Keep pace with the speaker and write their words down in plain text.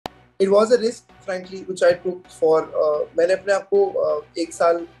It was a risk, frankly, which I took for. मैंने अपने आप को 1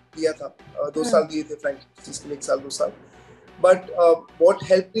 साल दिया था, 2 साल दिए थे, frankly, जिसके लिए 1 साल 2 साल. But what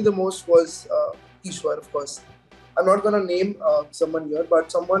helped me the most was Kishwer, of course. I'm not gonna name someone here,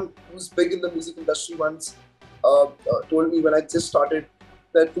 but someone who's big in the music industry once told me when I just started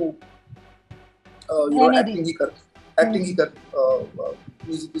that to acting ही कर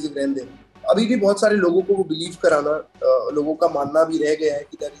music रहने दे. अभी भी बहुत सारे लोगों को वो believe कराना, लोगों का मानना भी रह गया है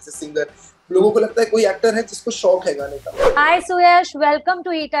कि दैट इज अ सिंगर. लोगों को लगता है कोई एक्टर है जिसको शौक है गाने का. Hi Suyyash, welcome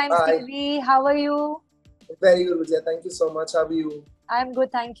to E-Times TV. How are you? Very good, Vijay. Thank you so much. How are you? I'm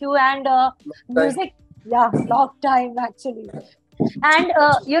good, thank you. And music, yeah, long time actually. And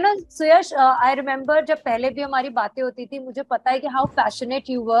Suyyash, I remember जब पहले भी हमारी बातें होती थी, मुझे पता है कि how passionate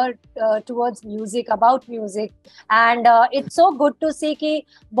you were towards music, about music. And it's so good to see कि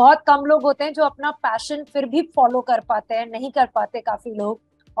बहुत कम लोग होते हैं जो अपना passion फिर भी follow कर पाते हैं, नहीं कर पाते काफी लोग.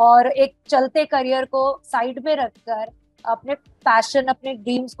 और एक चलते करियर को साइड में रखकर अपने पैशन, अपने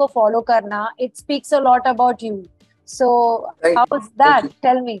ड्रीम्स को फॉलो करना, it speaks a lot about you. So how was that?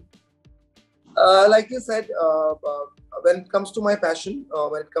 Tell me. Like you said, when it comes to my passion,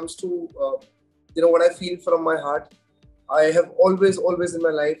 when it comes to what I feel from my heart, I have always in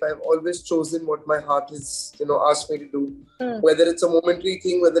my life, I have always chosen what my heart is asked me to do. Whether it's a momentary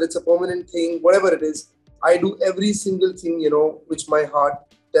thing, whether it's a permanent thing, whatever it is, I do every single thing which my heart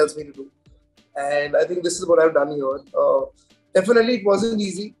tells me to do. And I think this is what I've done here. Definitely it wasn't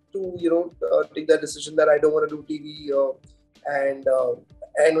easy to take that decision that I don't want to do TV and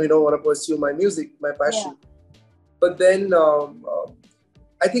want to pursue my music, my passion. Yeah. But then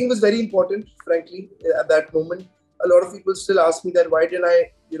I think it was very important, frankly, at that moment. A lot of people still ask me that why didn't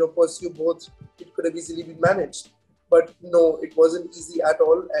I pursue both? It could have easily been managed. But no, it wasn't easy at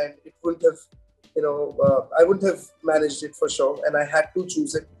all, and it wouldn't have I wouldn't have managed it for sure, and I had to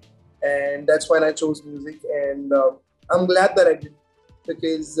choose it, and that's when I chose music, and I'm glad that I did,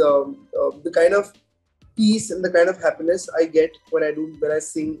 because the kind of peace and the kind of happiness I get when I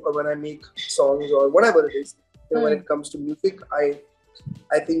sing or when I make songs or whatever it is, when it comes to music,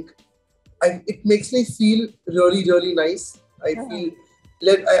 I think it makes me feel really, really nice.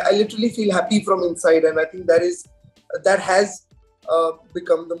 I literally feel happy from inside, and I think that has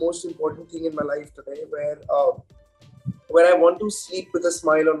become the most important thing in my life today, where when I want to sleep with a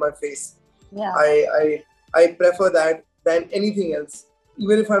smile on my face, I prefer that than anything else.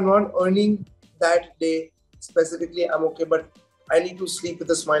 Even if I'm not earning that day specifically, I'm okay, but I need to sleep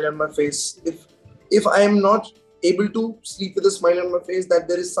with a smile on my face. If I am not able to sleep with a smile on my face, that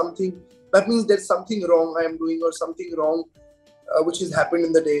means there's something wrong I am doing, or something wrong which has happened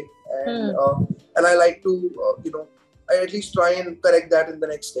in the day, and I like to I at least try and correct that in the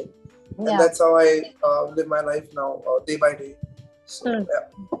next day. And that's how I live my life now, day by day. So,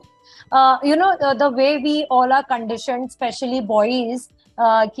 the way we all are conditioned, especially boys,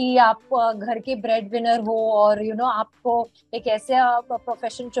 कि आप घर के bread winner हो और आपको एक ऐसा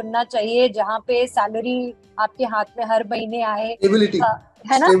profession चुनना चाहिए जहाँ पे सैलरी आपके हाथ में हर महीने आए,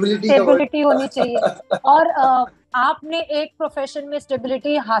 है ना, स्टेबिलिटी होनी चाहिए. और आपने एक प्रोफेशन में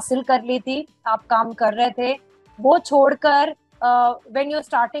स्टेबिलिटी हासिल कर ली थी, आप काम कर रहे थे, वो छोड़कर when you're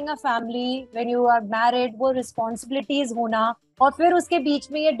starting a family, when you are married, वो responsibilities होना, और फिर उसके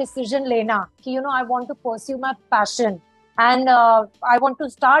बीच में ये decision लेना कि I want to pursue my passion and I want to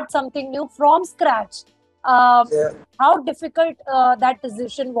start something new from scratch. How difficult that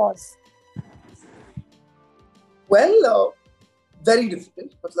decision was? Well, very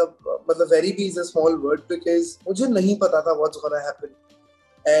difficult. मतलब very be is a small word, because मुझे नहीं पता था what's gonna happen,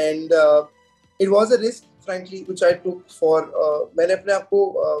 and it was a risk, frankly, which I took for. मैंने अपने आप को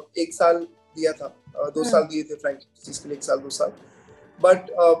 1 साल दिया था, 2 साल दिए थे, frankly, जिसके लिए 1 साल 2 साल.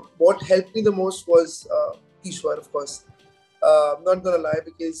 But what helped me the most was Kishwer, of course. I'm not gonna lie,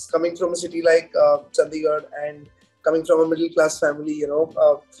 because coming from a city like Chandigarh and coming from a middle class family,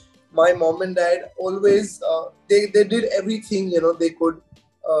 my mom and dad always they did everything they could,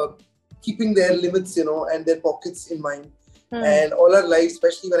 keeping their limits and their pockets in mind. And all our life,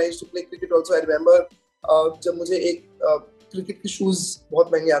 especially when I used to play cricket also, I remember जब मुझे एक cricket के shoes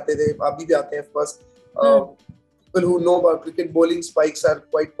बहुत महंगे आते थे, अभी भी आते हैं, of course. People who know about cricket, bowling spikes are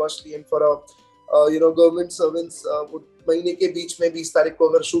quite costly, and for a government servants, महीने के बीच में 20 तारीख को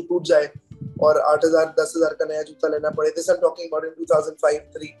अगर शू टूट जाए और 8,000 10,000 का नया जूता लेना पड़े. This I'm talking about in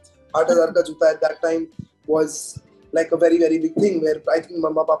 2005-03. 8,000 का जूता at that time was like a very, very big thing, where I think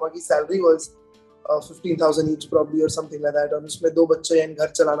मम्मा पापा की salary was 15,000 each probably, or something like that, और उसमें 2 बच्चे हैं, घर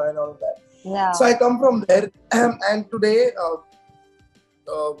चलाना है, and all of that. Yeah. So I come from there, and today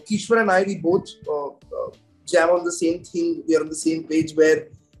Kishwer and I, we both jam on the same thing. We are on the same page, where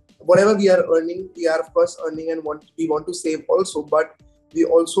whatever we are earning, we are of course earning and we want to save also, but we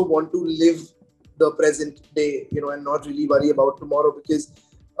also want to live the present day, and not really worry about tomorrow, because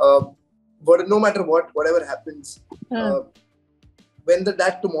no matter whatever happens, when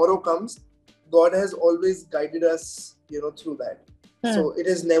that tomorrow comes, God has always guided us, through that. So it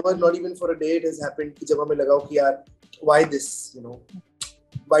has never, not even for a day, it has happened कि जब हमें लगा कि यार, why this,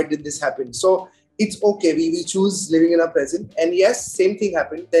 why did this happen? So it's okay. We choose living in our present. And yes, same thing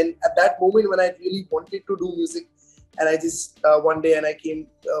happened. Then at that moment when I really wanted to do music, and I just one day, and I came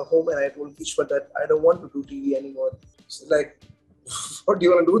home and I told Kishwer that I don't want to do TV anymore. She's like, what do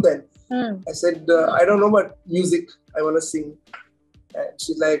you want to do then? I said, I don't know, but music. I want to sing. And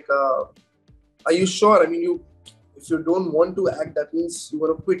she's like, are you sure? I mean, if you don't want to act, that means you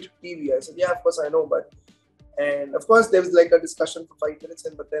want to quit TV. I said, yeah, of course I know, but. And of course, there was like a discussion for 5 minutes,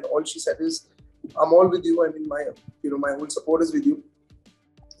 but then all she said is, I'm all with you. I mean, my whole support is with you.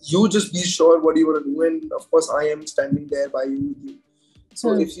 You just be sure what you want to do, and of course, I am standing there by you with you.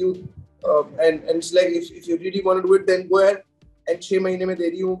 So if you and it's like, if you really want to do it, then go ahead. And 6 months mein de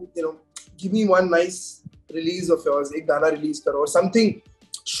rahi hu, give me one nice release of yours, ek gana release karo or something.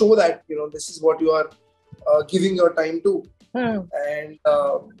 Show that this is what you are giving your time to. And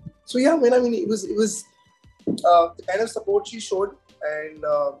so yeah, I mean, it was the kind of support she showed, and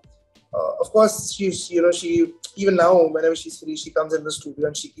of course she even now, whenever she's free, she comes in the studio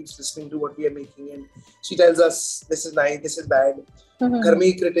and she keeps listening to what we are making, and she tells us this is nice, this is bad. घर में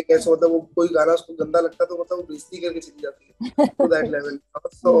ही critic है, so मतलब वो कोई गाना उसको गंदा लगता है तो मतलब वो बेइज्जती करके चली जाती है to that level.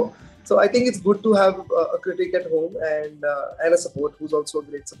 So I think it's good to have a critic at home, and a support who's also a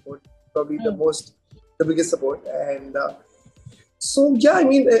great support, probably the biggest support. And so yeah, I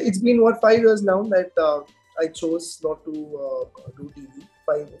mean, it's been 5 years now that I chose not to do TV.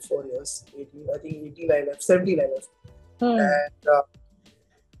 5 or 4 years, 18, I think 18 I left, 17 I left. And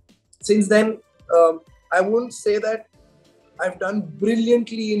since then, I won't say that I've done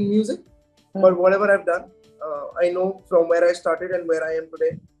brilliantly in music, but whatever I've done, I know from where I started and where I am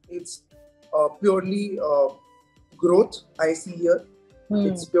today, it's purely growth I see here.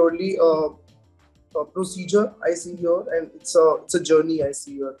 It's purely a procedure I see here, and it's a journey I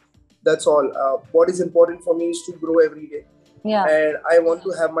see here. That's all. What is important for me is to grow every day. Yeah. And I want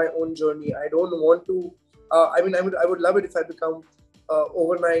to have my own journey. I don't want to. I mean, I would love it if I become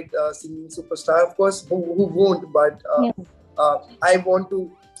overnight singing superstar. Of course, who won't? But I want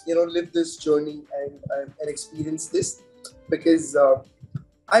to, live this journey and experience this, because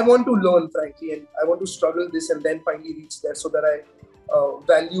I want to learn, frankly, and I want to struggle this and then finally reach there, so that I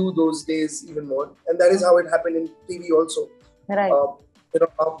value those days even more. And that is how it happened in TV also. Right.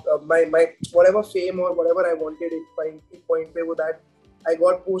 My whatever fame or whatever I wanted, it point pe wo that I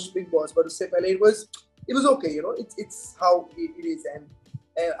got post Big Boss, but usse pehle it was okay, it's how it is. And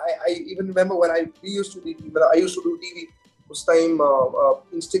I even remember when we used to do TV, I used to do TV. This time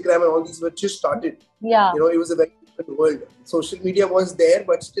Instagram and all these were just started. Yeah. It was a very different world. Social media was there,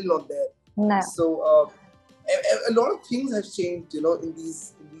 but still not there. No. So a lot of things have changed, in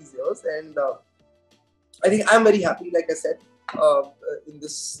these years, and I think I'm very happy, like I said, in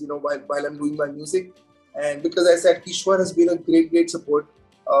this, while I'm doing my music. And because I said Kishwer has been a great support.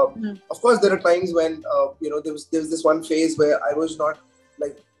 Of course, there are times when there was this one phase where I was not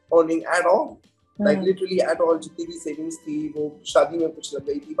like earning at all, like literally at all. जितनी भी savings थी वो शादी में कुछ लग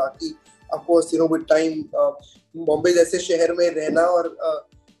गई थी. बाकी of course, with time, Bombay जैसे शहर में रहना और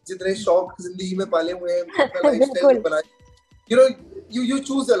जितने शौक जिंदगी में पाले हुए हैं, अपना lifestyle बनाए, you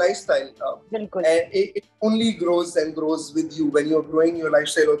choose a lifestyle, and it only grows and grows with you. When you're growing, your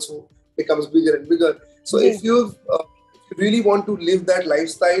lifestyle also becomes bigger and bigger. So if you really want to live that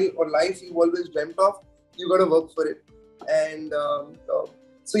lifestyle or life you've always dreamt of, you got to work for it. And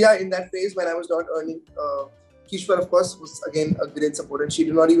so yeah, in that phase when I was not earning, Kishwer, of course, was again a great support, and she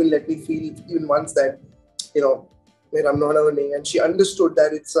did not even let me feel even once that where I'm not earning, and she understood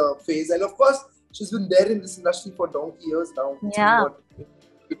that it's a phase. And of course, she's been there in this industry for donkey years now. Yeah.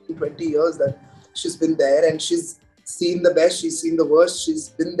 20 years that she's been there, and she's seen the best, she's seen the worst. She's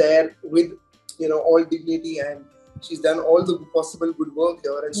been there with, all dignity, and she's done all the possible good work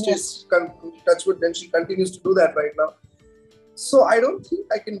here, and she's touch wood, and she continues to do that right now. So I don't think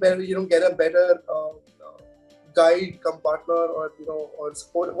I can get a better guide, partner, or or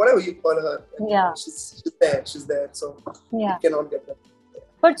support, whatever you call her. Yeah. She's there. So you cannot get that.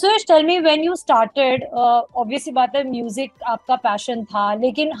 But Suyyash, tell me, when you started, obviously बात है, music आपका passion था,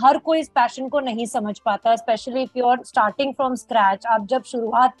 लेकिन हर कोई इस passion को नहीं समझ पाता, especially if you are starting from scratch. आप जब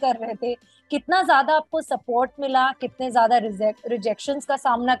शुरुआत कर रहे थे, कितना ज़्यादा आपको support मिला, कितने ज़्यादा rejections का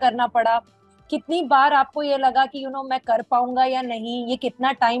सामना करना पड़ा, कितनी बार आपको ये लगा कि मैं कर पाऊंगा या नहीं, ये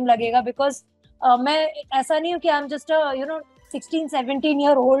कितना टाइम लगेगा? बिकॉज मैं ऐसा नहीं हूँ कि I am just 16-17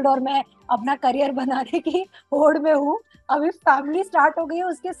 year old और मैं अपना करियर बनाने की होड़ में हूँ। अभी फैमिली स्टार्ट हो गई है,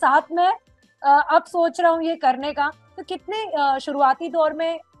 उसके साथ मैं अब सोच रहा हूँ ये करने का। तो कितने शुरुआती दौर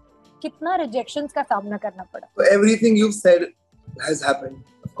में कितना रिजेक्शंस का सामना करना पड़ा? So everything you've said has happened,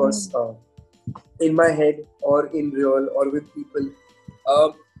 of course, in my head or in real or with people.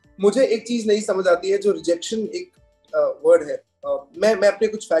 मुझे एक चीज नहीं समझ आती है, जो रिजेक्शन एक वर्ड है। मैं अपने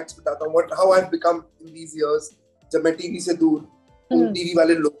कुछ फैक्ट्स बताता हूँ, what how I have become in these years. जब मैं टीवी से दूर, टीवी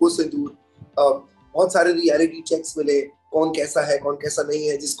वाले लोगों से दूर, बहुत सारे रियलिटी चेक्स मिले, कौन कैसा है कौन कैसा नहीं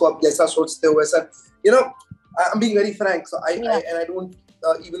है, जिसको आप जैसा सोचते हो वैसा, you know, I am being very Frank, so I don't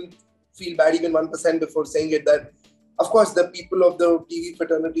even feel bad even 1% before saying it, that of course the people of the TV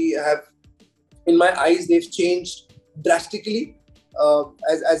fraternity have, in my eyes, they've changed drastically,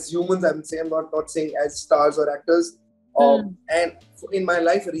 as humans. I'm saying, I'm not saying as stars or actors. And in my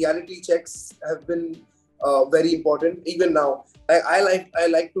life, reality checks have been very important. Even now, I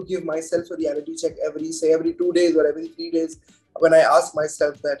like to give myself a reality check every 2 days or every 3 days, when I ask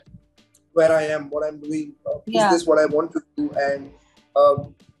myself that where I am, what I'm doing, is this what I want to do, and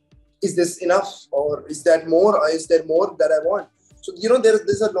is this enough, or is that more, or is there more that I want? So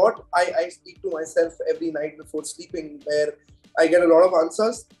there's a lot I speak to myself every night before sleeping, where I get a lot of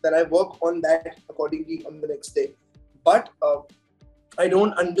answers, then I work on that accordingly on the next day. But I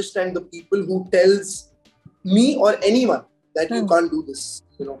don't understand the people who tells me or anyone that you can't do this,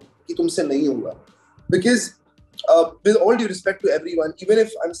 कि तुमसे नहीं होगा. Because with all due respect to everyone, even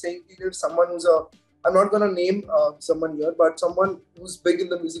if someone who's I'm not going to name someone here, but someone who's big in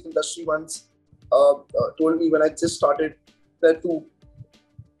the music industry once told me when I just started that to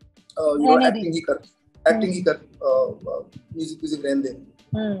acting hi kar, music रहने दे.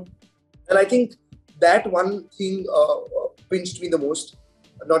 And I think that one thing pinched me the most.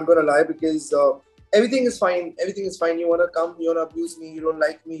 I'm not going to lie, because everything is fine. You want to come, you want to abuse me, you don't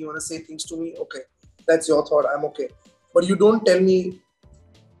like me, you want to say things to me, okay, that's your thought, I'm okay. But you don't tell me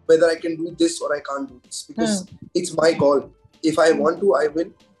whether I can do this or I can't do this, because it's my call. If I want to, I will,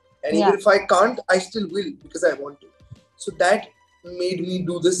 and even if I can't, I still will, because I want to. So that made me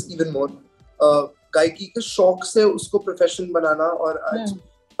do this even more. गायकी के शौक से उसको profession बनाना, और आज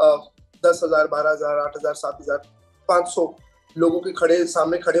 10,000, 12,000, 8,000, 7,000, 500 लोगों के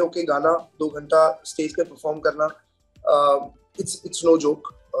सामने खड़े होके गाना 2 घंटा स्टेज पे परफॉर्म करना, it's no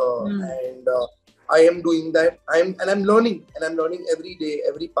joke, and I am doing that. I'm learning every day.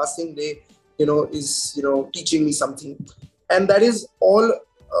 Every passing day, is teaching me something, and that is all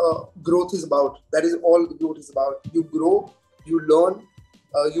growth is about. That is all growth is about. You grow, you learn,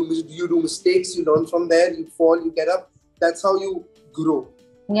 you do mistakes, you learn from there, you fall, you get up. That's how you grow.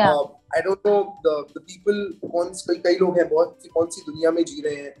 Yeah. I don't know the people, कई लोग हैं, कौन सी दुनिया में जी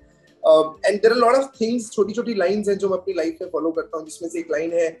रहे हैं, and there are a lot of things, छोटी lines हैं जो मैं अपनी लाइफ में फॉलो करता हूँ, जिसमें से एक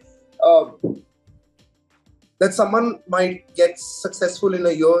लाइन है that someone might get successful in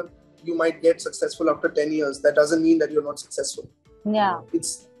a year, you might get successful after 10 years. That doesn't mean that you're not successful. Yeah.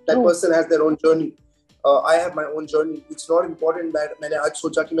 It's that person has their own journey. I have my own journey. It's not important that मैंने आज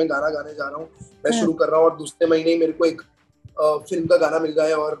सोचा कि मैं गाना गाने जा रहा हूँ, मैं शुरू कर रहा हूँ, और दूसरे महीने मेरे को एक फिल्म का गाना मिल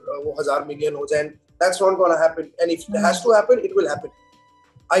जाए और वो 1,000 मिलियन हो जाए. That's not gonna happen. And if it has to happen, it will happen.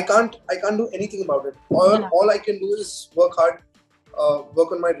 I can't do anything about it. All I can do is work hard,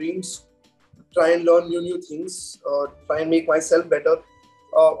 work on my dreams, try and learn new things, try and make myself better.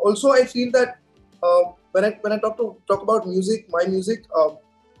 Also, I feel that when I talk about music, my music,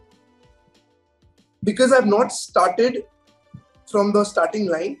 because I've not started from the starting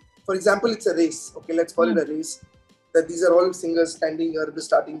line. For example, it's a race. Okay, let's call it a race. That these are all singers standing here at the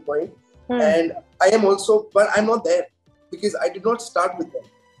starting point, and I am also, but I'm not there because I did not start with them.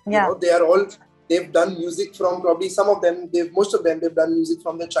 They are all, they've done music from, probably some of them, most of them, they've done music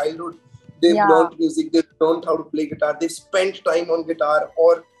from their childhood. They've learned music, they've learned how to play guitar, they've spent time on guitar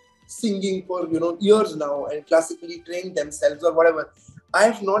or singing for years now, and classically trained themselves or whatever. I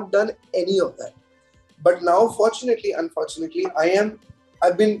have not done any of that. But now, fortunately, unfortunately,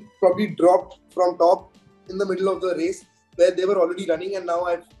 I've been probably dropped from top in the middle of the race where they were already running, and now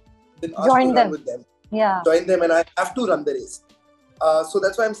I've been asked to run with them. Join them, and I have to run the race. So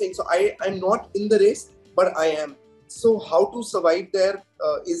that's why I'm saying, so I'm not in the race, but I am. So how to survive there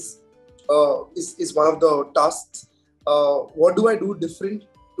is one of the tasks. What do I do different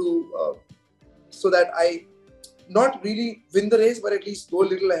to so that I not really win the race, but at least go a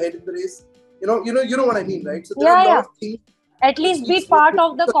little ahead in the race? You know what I mean, right? So there are a lot of things. At least be part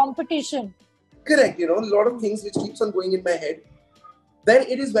of the competition. Correct. A lot of things which keeps on going in my head. then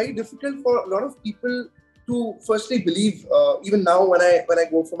it is very difficult for a lot of people to firstly believe. Even now when I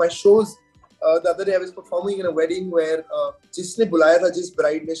go for my shows, the other day I was performing in a wedding where jisne bulaya tha, jis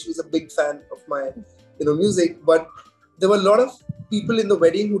bride ne, she was a big fan of my music, but there were a lot of people in the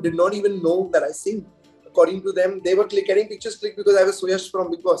wedding who did not even know that I sing. According to them, they were getting pictures clicked because I was Suyyash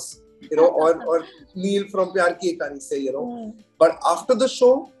from Big Boss, or Neil from Pyar Ki Ekani se, But after the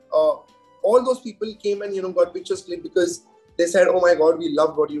show, all those people came and got pictures clicked because they said, "Oh my God, we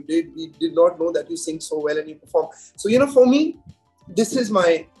loved what you did. We did not know that you sing so well and you perform." So for me, this is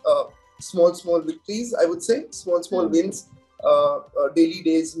my small victories. I would say small wins. Daily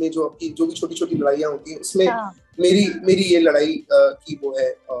days में जो भी छोटी छोटी लड़ाइयाँ होती हैं उसमें मेरी ये लड़ाई की वो है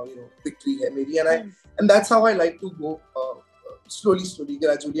विक्ट्री है मेरी, and that's how I like to go slowly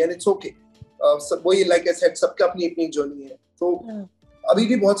gradually, and it's okay. सब वही like I said, सबका अपनी अपनी जर्नी है. तो अभी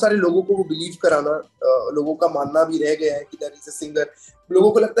भी बहुत सारे लोगों को वो बिलीव कराना, लोगों का मानना भी रह गया है कि there is a singer.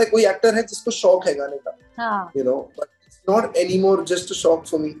 लोगों को लगता है कोई एक्टर है जिसको शौक है गाने का, but it's not anymore just a shock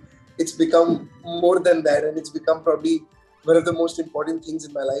for me. It's become more than that, and it's become probably one of the most important things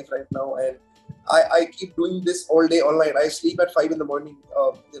in my life right now. And I keep doing this all day online. I sleep at 5 in the morning.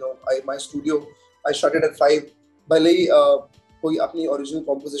 My studio, I shut it at 5. भले ही कोई अपनी original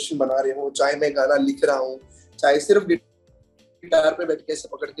composition बना रहे हो, चाहे मैं गाना लिख रहा हूँ, चाहे सिर्फ गिटार पे बैठ के ऐसे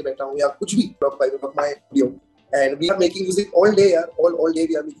पकड़ के बैठा हूँ या कुछ भी, 5 o'clock my studio, and we are making music all day, yaar. All day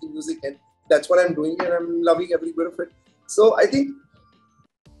we are making music, and that's what I'm doing, and I'm loving every bit of it. So I think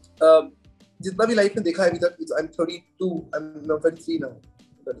जितना भी life में देखा है अभी तक, I'm 32, I'm now 33 now.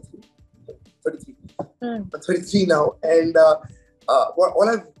 33. I'm 33 now, and what all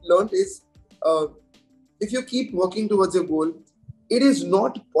I've learned is if you keep working towards your goal, it is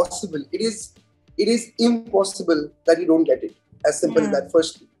not possible. It is impossible that you don't get it. As simple as that,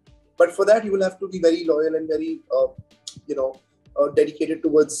 firstly. But for that, you will have to be very loyal and very, dedicated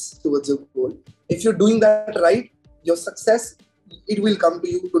towards your goal. If you're doing that right, your success, it will come to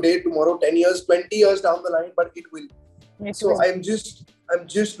you today, tomorrow, 10 years, 20 years down the line, but it will. So I'm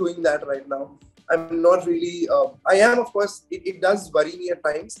just doing that right now. I'm not really, I am, of course, it does worry me at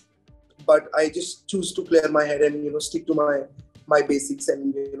times, but I just choose to clear my head and, stick to my basics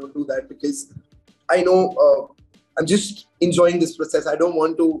and, do that, because I know I'm just enjoying this process. I don't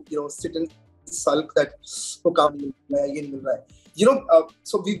want to, sit and sulk that, oh,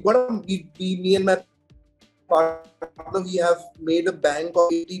 so me and my partner, we have made a bank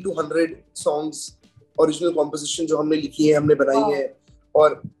of 80 to 100 songs, original composition जो हमने लिखी है, हमने बनाई है,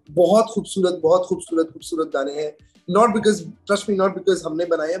 और बहुत खूबसूरत गाने हैं. Not because, trust me, not because हमने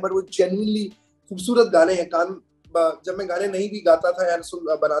बनाए हैं, but वो genuinely खूबसूरत गाने हैं. जब मैं गाने नहीं भी गाता था या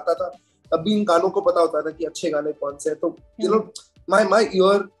बनाता था, तब भी इन कानों को पता होता था कि अच्छे गाने कौन से हैं. तो my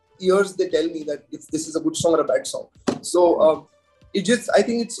ears, they tell me that this is a good song or a bad song. So I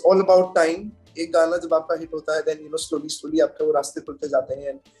think it's all about time. एक गाना जब आपका हिट होता है, then slowly आपके वो रास्ते खुलते जाते हैं.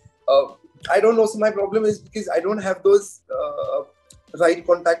 And I don't know, so my problem is because I don't have those right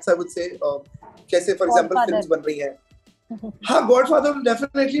contacts, I would say. कैसे for example films बन रही हैं, हाँ, Godfather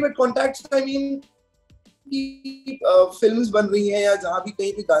definitely, but contacts, I mean films बन रही हैं या जहाँ भी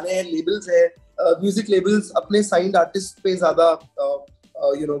कहीं भी गाने हैं, लेबल्स हैं, म्यूजिक लेबल्स अपने साइंड आर्टिस्ट पे ज्यादा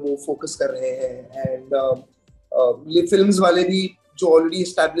वो फोकस कर रहे हैं. एंड फिल्म्स वाले भी जो ऑलरेडी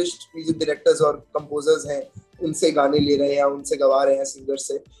एस्टैब्लिश्ड म्यूजिक डायरेक्टर्स और कंपोजर्स हैं, उनसे गाने ले रहे हैं या उनसे गवा रहे हैं सिंगर्स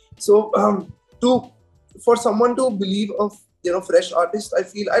से. So for someone to believe of fresh artist, I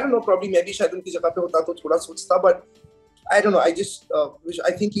feel, I don't know, probably मैं भी शायद उनकी जगह पे होता तो थोड़ा सोचता, but I don't know, I just wish,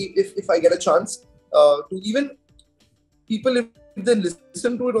 I think if I get a chance to even people, if they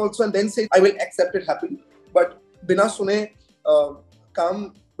listen to it also and then say I will accept it happily, but बिना सुने काम,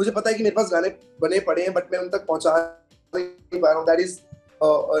 मुझे पता है कि मेरे पास गाने बने पड़े हैं, बट मैं उन तक पहुंचा नहीं पा रहा हूँ. That is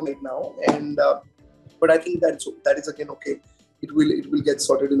right now, and but I think that is again okay. It will get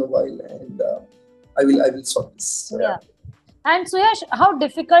sorted in a while, and I will sort this. Yeah. And Suyyash, how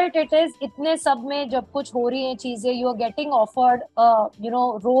difficult it is इतने सब में जब कुछ हो रही हैं चीजें, you are getting offered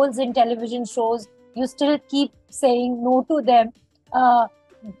roles in television shows, you still keep saying no to them.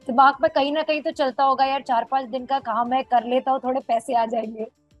 दिमाग में कहीं ना कहीं तो चलता होगा, यार 4-5 दिन का काम है, कर लेता हूँ, थोड़े पैसे आ जाएंगे.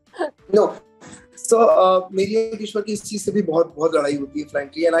 No, so मेरी और किश्वर की इस चीज से भी बहुत लड़ाई होती है,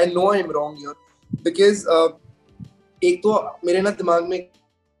 frankly, and I know I'm wrong here, because एक तो मेरे ना दिमाग में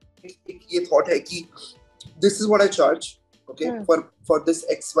एक ये thought है कि this is what I charge. Okay, for this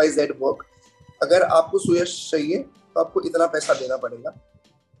XYZ work, अगर आपको सुयश चाहिए तो आपको इतना पैसा देना पड़ेगा.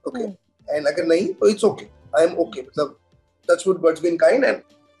 Okay, and अगर नहीं तो it's okay, I am okay. मतलब touch wood, birds been kind, and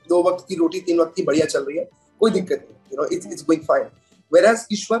 2 वक्त की रोटी 3 वक्त की बढ़िया चल रही है, कोई दिक्कत नहीं, it's going fine. Whereas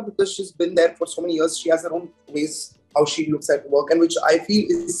Kishwer, because she's been there for so many years, she has her own ways how she looks at work, and which I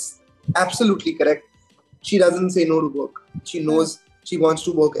feel is absolutely correct. She doesn't say no to work. She knows she wants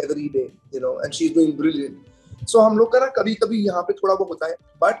to work every day, and she's doing brilliant. So हम लोग का ना कभी कभी यहाँ पे थोड़ा वो होता है,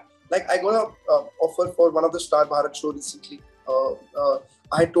 but like I got a offer for one of the Star Bharat show recently.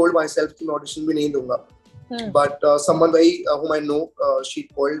 I told myself कि मैं audition भी नहीं दूंगा, but someone whom I know, she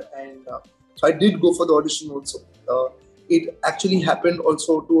called, and so I did go for the audition also. It actually happened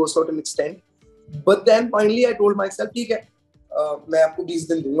also to a certain extent, but then finally I told myself ठीक है, मैं आपको 20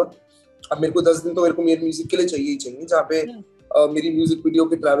 दिन दूंगा. अब मेरे को 10 दिन तो मेरे को मेरे म्यूजिक के लिए चाहिए ही चाहिए, जहाँ पे मेरी म्यूजिक वीडियो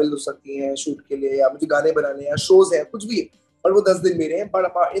की ट्रैवल हो सकती है शूट के लिए, या मुझे गाने बनाने या शोज है, कुछ भी है, और वो 10 दिन मेरे हैं.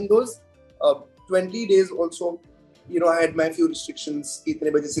 But in those 20 days also, I had my few restrictions कि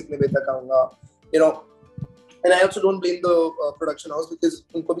इतने बजे से इतने बजे तक आऊंगा, and I also don't blame the production house because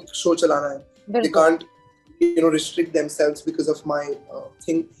उनको भी शो चलाना है. They can't restrict themselves because of my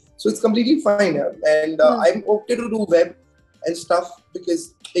thing, so it's completely fine. And I'm okay to do web and stuff because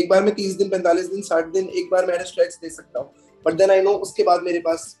एक बार मैं 30 दिन 45 दिन 60 दिन एक बार मैं स्ट्रेच दे सकता हूँ, but then I know उसके बाद मेरे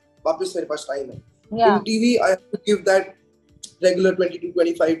पास वापस टाइम है. In TV I have to give that regular 22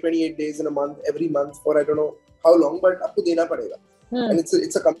 25 28 days in a month, every month for I don't know how long, but आपको देना पड़ेगा. And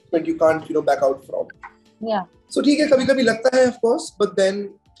it's a commitment you can't back out from. So ठीक है, कभी कभी लगता है of course, but then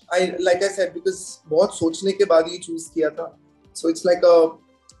like I said, because बहुत सोचने के बाद ही choose किया था, so it's like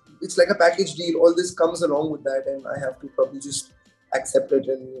a package deal. All this comes along with that, and I have to probably just accept it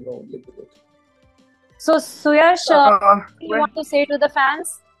and live with it. So Suyyash, what do you want to say to the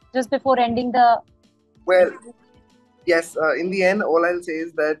fans just before ending the? Well, yes. In the end, all I'll say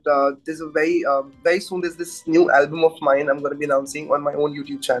is that there's a very soon there's this new album of mine I'm going to be announcing on my own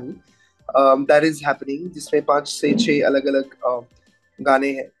YouTube channel. That is happening. जिसमें 5 से 6 अलग-अलग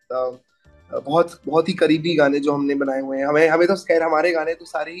गाने हैं. बहुत बहुत ही करीबी गाने जो हमने बनाए हुए हैं. हमें तो खैर हमारे गाने तो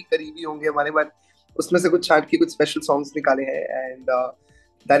सारे ही करीबी होंगे हमारे, बट उसमें से कुछ छांट के कुछ स्पेशल सॉन्ग्स निकाले हैं, and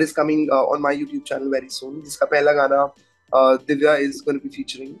that is coming on my YouTube channel very soon. जिसका पहला गाना Divya is going to be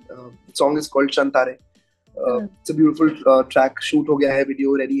featuring. The song is called चंतारे. It's a beautiful track. Shoot हो गया है,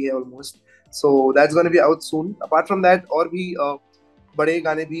 वीडियो रेडी है almost, so that's going to be out soon. Apart from that और भी बड़े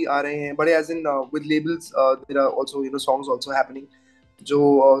गाने भी आ रहे हैं, बड़े as in with labels. There are also songs also happening. जो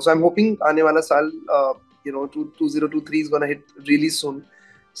so I'm hoping आने वाला साल 2023 is gonna hit really soon.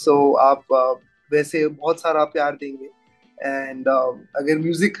 So आप वैसे बहुत सारा प्यार देंगे, and अगर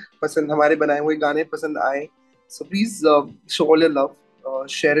म्यूजिक पसंद, हमारे बनाए हुए गाने पसंद आए, so please show all your love,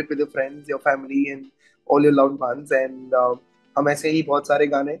 share it with your friends, your family and all your loved ones, and हम ऐसे ही बहुत सारे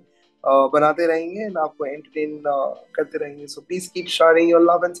गाने बनाते रहेंगे and आपको entertain करते रहेंगे. So please keep sharing your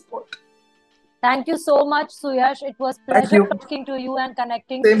love and support. Thank you so much, Suyyash. It was pleasure talking to you and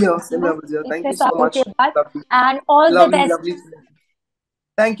connecting. Same here, Vijaya. Thank you so much. And all the best. Lovely.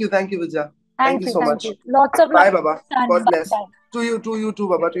 Thank you, Vijaya. Thank you so much. Lots of bye, love. Baba. God bless. To you too,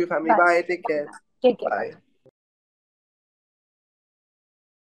 Baba. To your family. Bye. Take care. Take care. Bye.